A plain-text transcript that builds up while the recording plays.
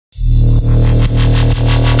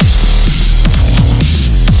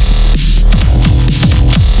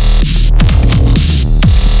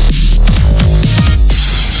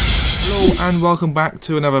and welcome back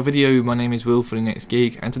to another video. My name is Will for the Next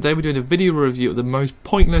Geek, and today we're doing a video review of the most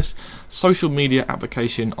pointless social media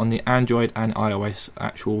application on the Android and iOS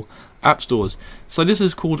actual app stores. So this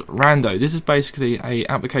is called Rando. This is basically a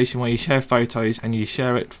application where you share photos and you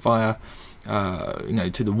share it via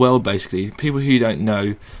to the world. Basically, people who you don't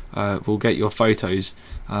know will get your photos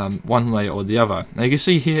one way or the other. Now you can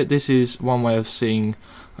see here, this is one way of seeing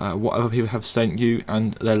what other people have sent you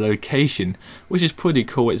and their location, which is pretty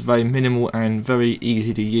cool. It's very minimal and very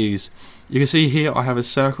easy to use. You can see here I have a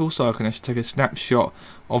circle, so I can actually take a snapshot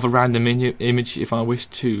of a random image if I wish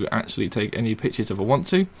to actually take any pictures if I want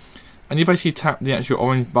to. And you basically tap the actual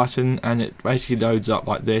orange button and it basically loads up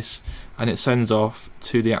like this, and it sends off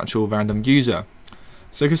to the actual random user.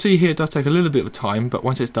 So you can see here it does take a little bit of time, but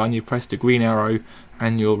once it's done you press the green arrow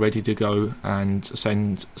and you're ready to go and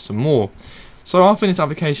send some more. So I think this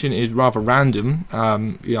application is rather random.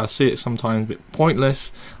 I see it sometimes a bit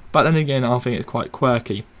pointless, but then again I think it's quite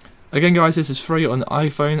quirky. Again guys, this is free on the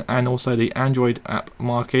iPhone and also the Android app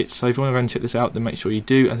market, so if you want to go and check this out then make sure you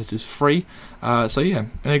do, as this is free. So yeah,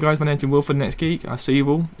 anyway guys, my name's Will for the Next Geek. I'll see you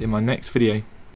all in my next video.